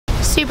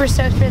super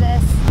stoked for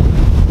this.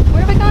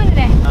 Where are we going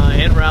today?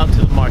 En route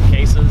to the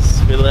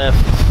Marquesas. We left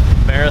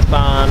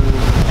Marathon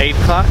 8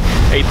 o'clock,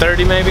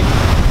 8:30 maybe.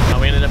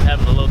 We ended up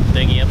having to load the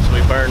dinghy up, so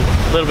we burned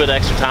a little bit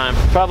extra time.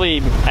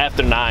 Probably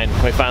after 9,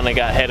 we finally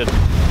got headed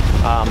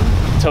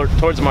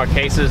towards the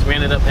Marquesas. We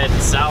ended up heading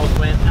south,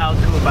 went out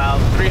to about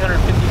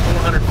 350,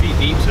 400 feet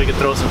deep so we could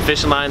throw some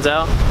fishing lines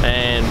out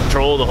and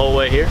patrol the whole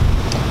way here.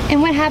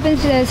 And what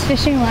happens to those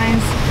fishing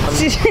lines?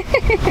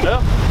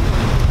 Well,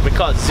 we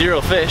caught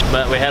 0 fish,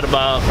 but we had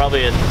about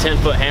probably a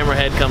 10-foot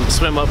hammerhead come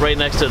swim up right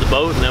next to the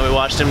boat, and then we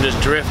watched him just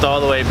drift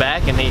all the way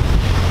back, and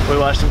we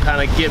watched him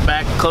kind of get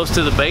back close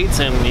to the baits,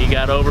 and he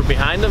got over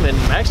behind him, and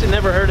actually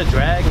never heard a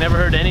drag, never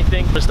heard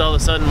anything. Just all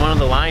of a sudden one of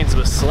the lines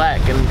was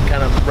slack and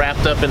kind of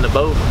wrapped up in the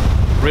boat,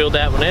 reeled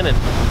that one in, and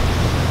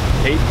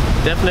he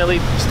definitely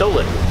stole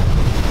it.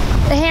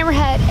 The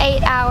hammerhead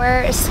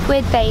 8-hour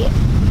squid bait,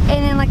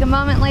 and then like a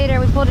moment later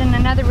we pulled in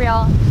another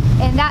reel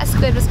and that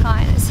squid was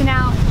gone. So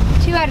now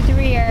 2 out of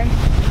 3 are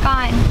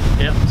gone.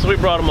 Yep, so we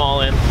brought them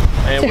all in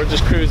and we're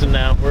just cruising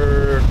now.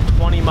 We're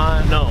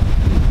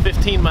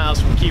 15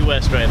 miles from Key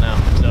West right now.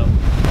 So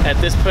at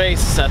this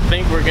pace, I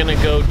think we're gonna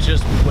go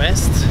just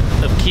west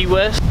of Key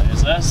West.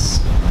 There's us,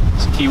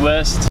 it's Key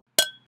West.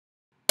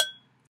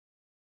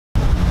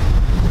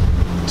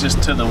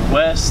 Just to the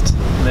west,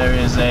 there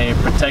is a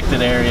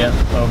protected area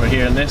over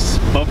here in this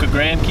Boca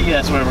Grande Key.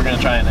 That's where we're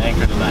gonna try and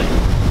anchor tonight.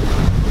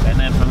 And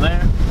then from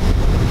there,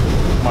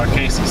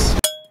 Marquesas.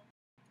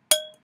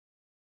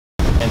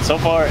 And so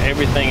far,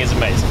 everything is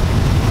amazing.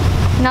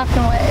 Knock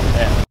on wood.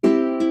 Yeah.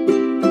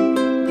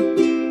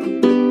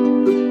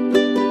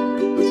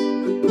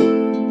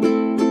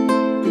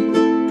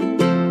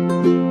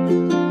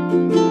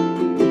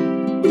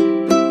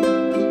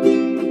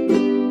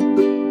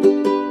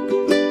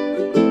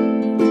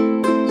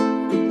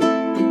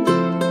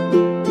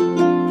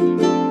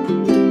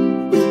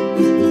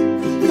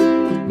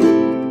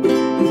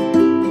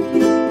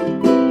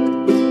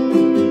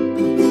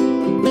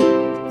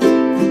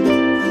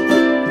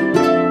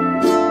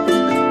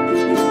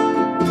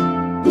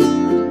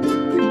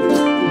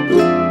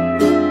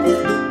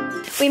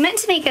 We meant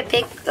to make a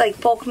big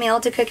bulk meal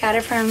to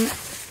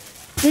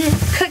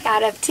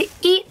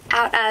eat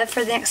out of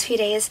for the next few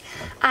days.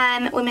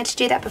 We meant to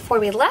do that before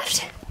we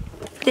left.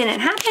 Didn't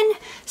happen.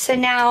 So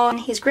now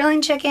he's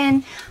grilling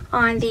chicken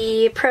on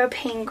the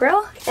propane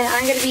grill, and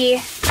I'm gonna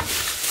be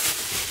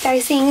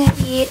dicing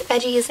the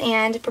veggies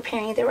and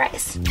preparing the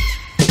rice.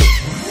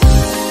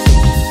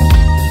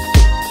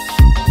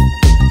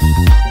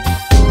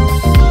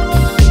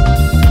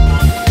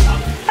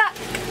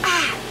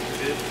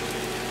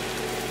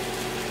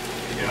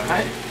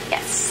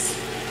 Yes.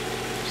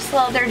 Just a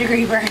little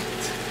 3rd-degree burn.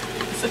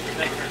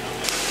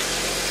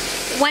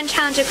 One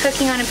challenge of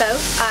cooking on a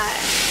boat,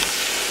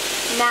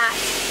 Matt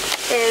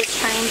is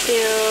trying to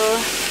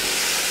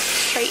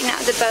straighten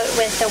out the boat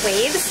with the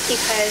waves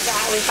because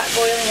we've got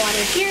boiling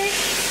water here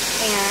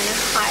and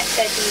hot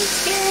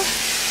veggies here.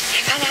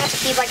 I kind of have to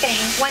keep like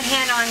one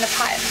hand on the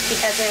pot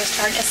because they're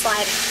starting to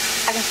slide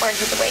back and forth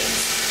with the waves.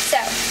 So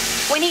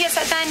when he gets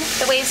that done,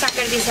 the waves aren't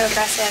going to be so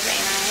aggressive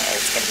and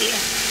it's going to be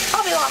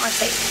probably a lot more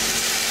safe.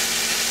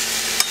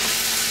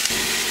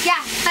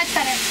 Yeah, much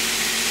better.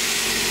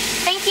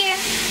 Thank you.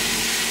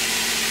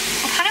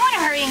 I kind of want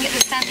to hurry and get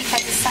this done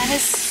because the sun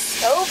is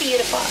so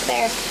beautiful out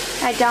there.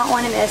 I don't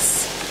want to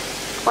miss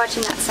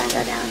watching that sun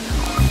go down.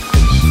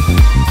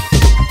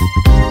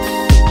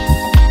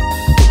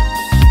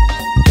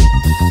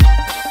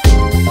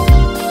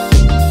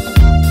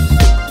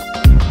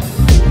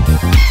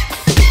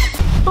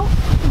 Oh,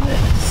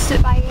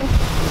 sit by you.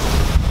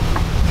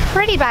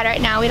 Pretty bad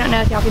right now. We don't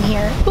know if y'all can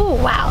hear. Oh,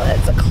 wow,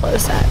 that's a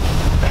close-up.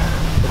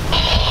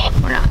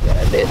 We're not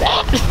gonna do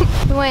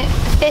that. We went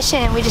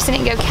fishing, we just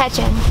didn't go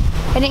catching.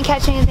 I didn't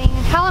catch anything.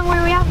 How long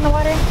were we out in the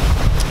water?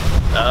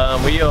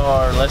 We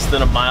are less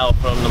than a mile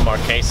from the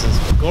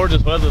Marquesas.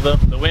 Gorgeous weather though.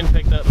 The wind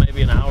picked up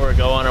maybe an hour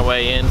ago on our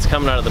way in. It's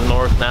coming out of the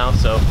north now,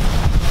 so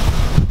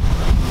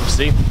we'll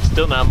see.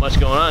 Still not much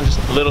going on, just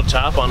a little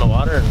chop on the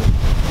water,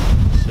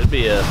 and should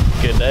be a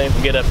good day.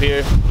 We'll get up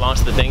here,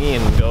 launch the dinghy,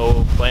 and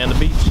go play on the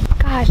beach.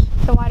 Gosh,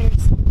 the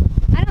water's...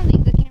 I don't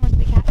think the cameras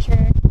will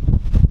capture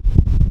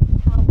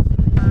how blue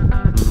it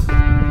is.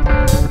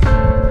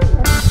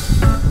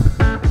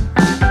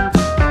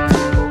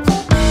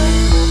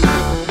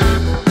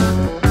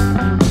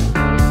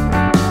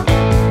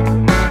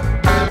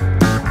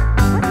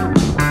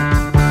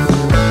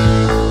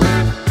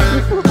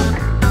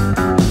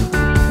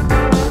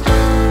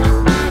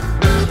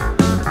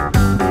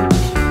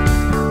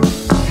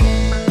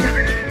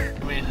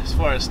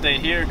 Stay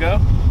here, go?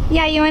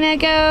 Yeah, you wanna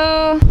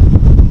go?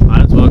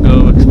 Might as well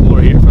go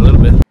explore here for a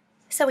little bit.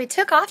 So we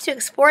took off to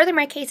explore the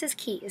Marquesas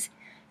Keys.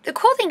 The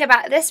cool thing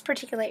about this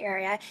particular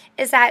area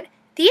is that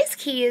these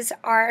keys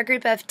are a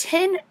group of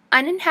 10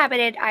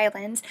 uninhabited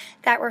islands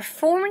that were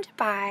formed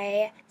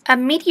by a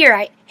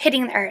meteorite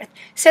hitting the earth.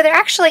 So they're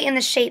actually in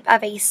the shape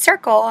of a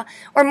circle,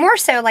 or more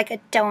so like a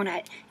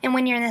donut. And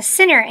when you're in the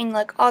center and you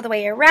look all the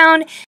way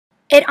around,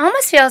 it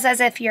almost feels as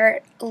if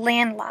you're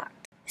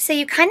landlocked. So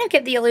you kind of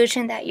get the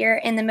illusion that you're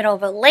in the middle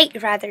of a lake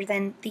rather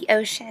than the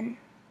ocean.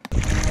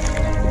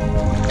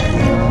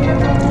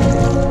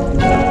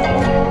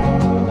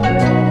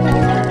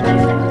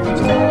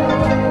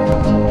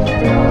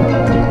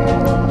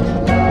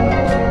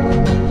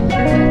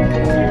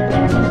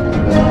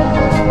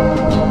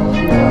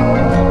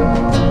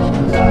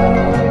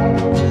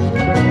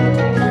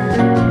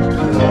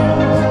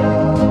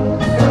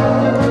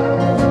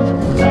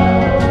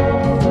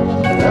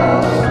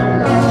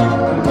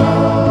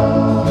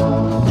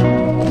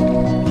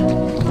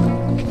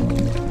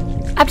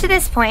 Up to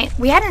this point,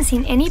 we hadn't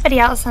seen anybody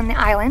else on the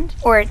island,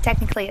 or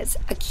technically it's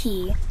a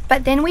key,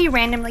 but then we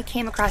randomly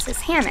came across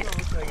this hammock.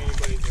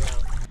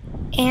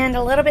 And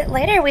a little bit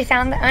later, we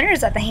found the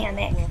owners of the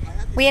hammock.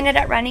 We ended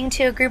up running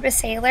to a group of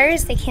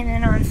sailors. They came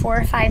in on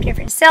 4 or 5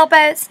 different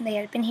sailboats, and they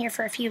had been here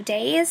for a few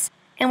days.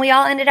 And we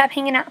all ended up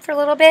hanging out for a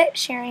little bit,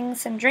 sharing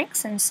some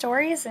drinks and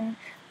stories, and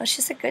it was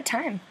just a good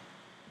time.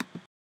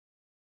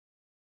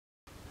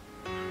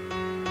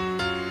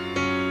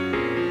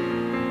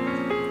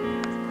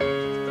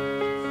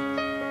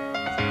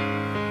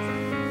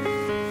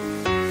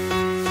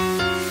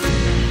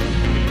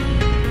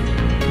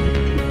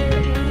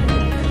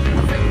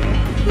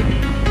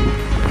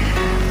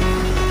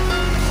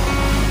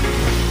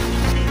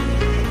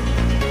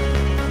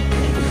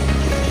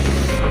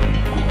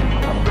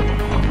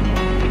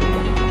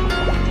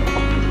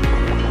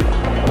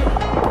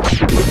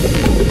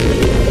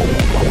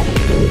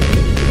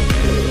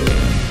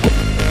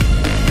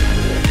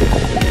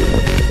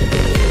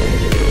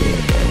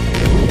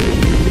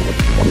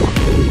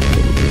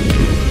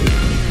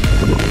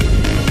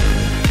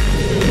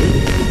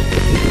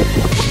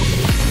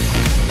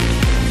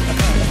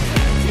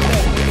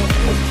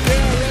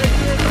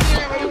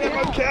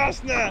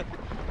 Net.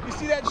 You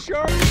see that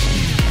shark?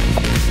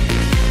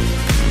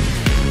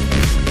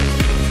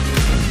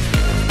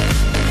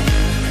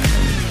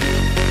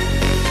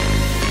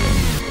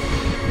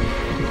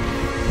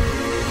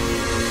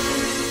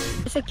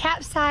 It's a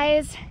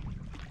capsized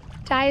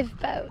dive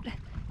boat.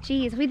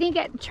 Geez, we didn't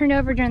get turned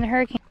over during the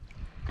hurricane.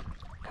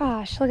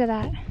 Gosh, look at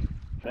that.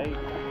 Right.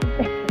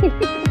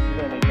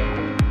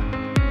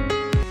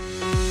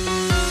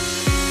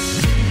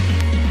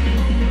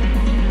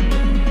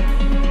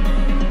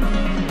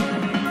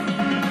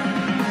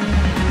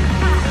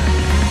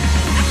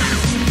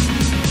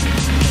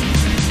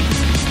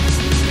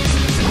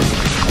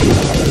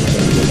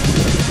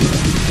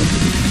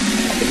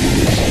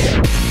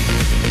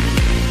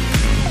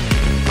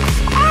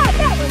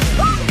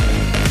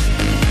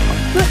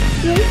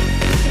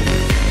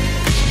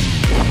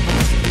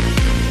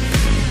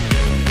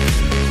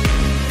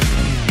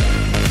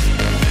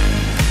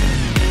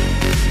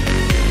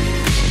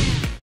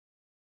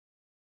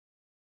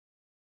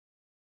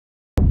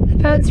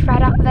 Boat's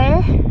right out there,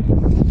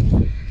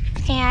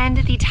 and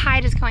the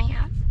tide is going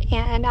out,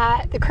 and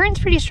the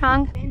current's pretty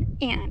strong,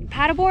 and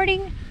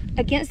paddleboarding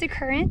against the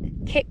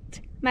current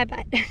kicked my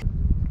butt.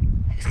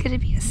 It's gonna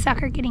be a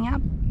sucker getting out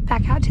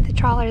back out to the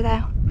trawler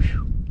though.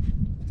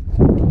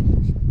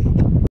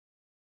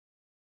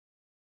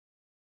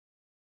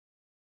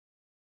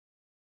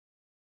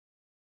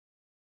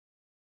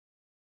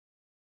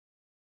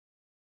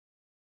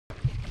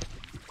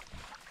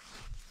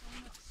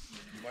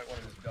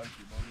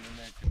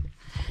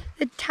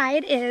 The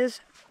tide is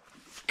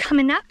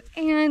coming up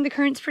and the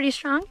current's pretty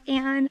strong,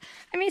 and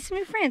I made some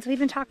new friends. We've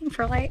been talking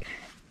for like,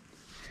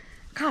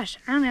 gosh,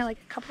 I don't know, like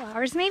a couple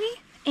hours maybe,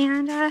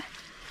 and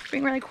it's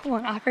been really cool,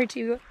 and offered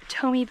to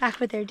tow me back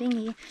with their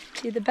dinghy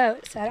to the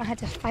boat so I don't have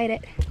to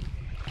fight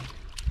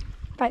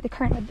the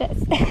current with this.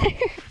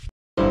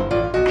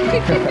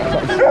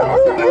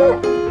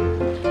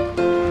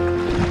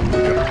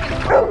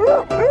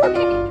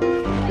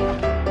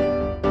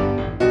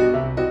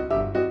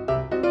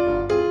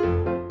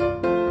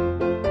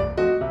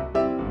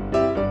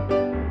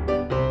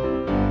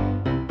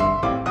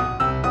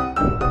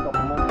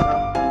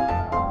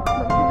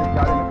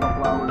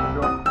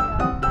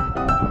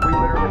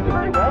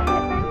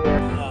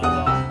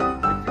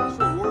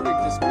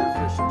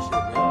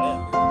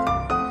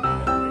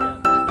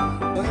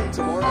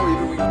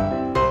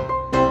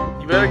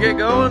 You better get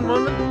going,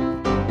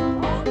 woman.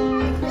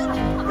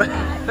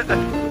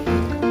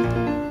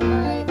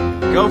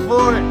 Go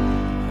for it.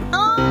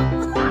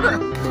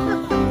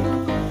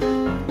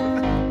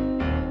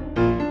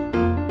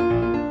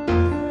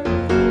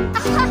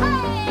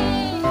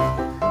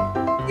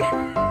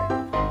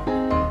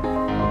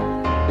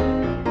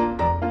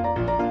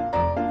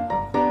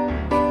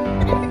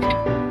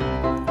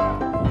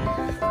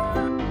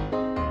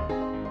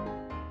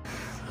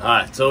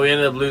 Alright, so we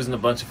ended up losing a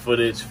bunch of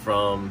footage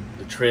from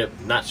the trip.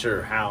 Not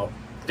sure how.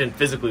 Didn't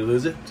physically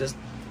lose it, just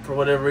for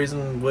whatever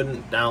reason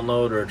wouldn't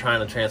download or trying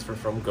to transfer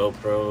from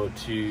GoPro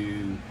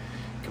to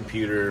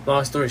computer.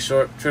 Long story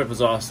short, trip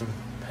was awesome.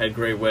 Had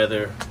great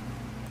weather,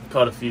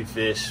 caught a few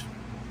fish.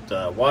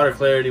 The water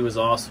clarity was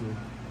awesome.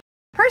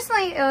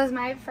 Personally, it was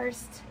my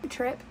first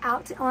trip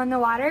out on the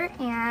water,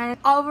 and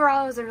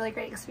overall it was a really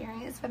great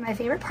experience. But my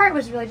favorite part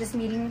was really just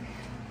meeting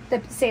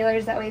the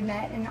sailors that we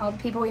met and all the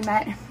people we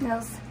met. It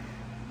was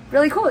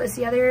really cool to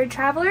see other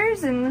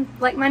travelers and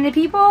like-minded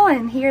people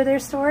and hear their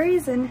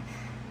stories, and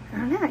I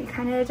don't know, you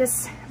kind of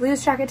just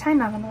lose track of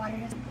time out on the water.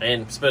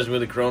 And especially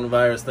with the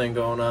coronavirus thing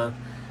going on,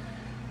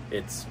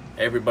 it's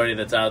everybody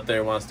that's out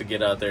there wants to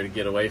get out there to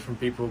get away from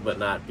people but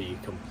not be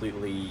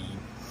completely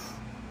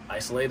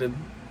isolated.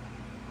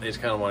 They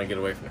just kind of want to get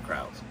away from the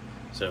crowds.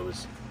 So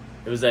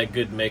it was that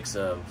good mix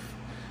of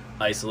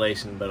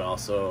isolation but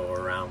also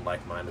around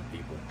like-minded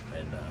people,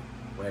 and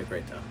we had a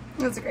great time.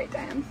 It was a great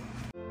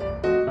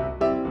time.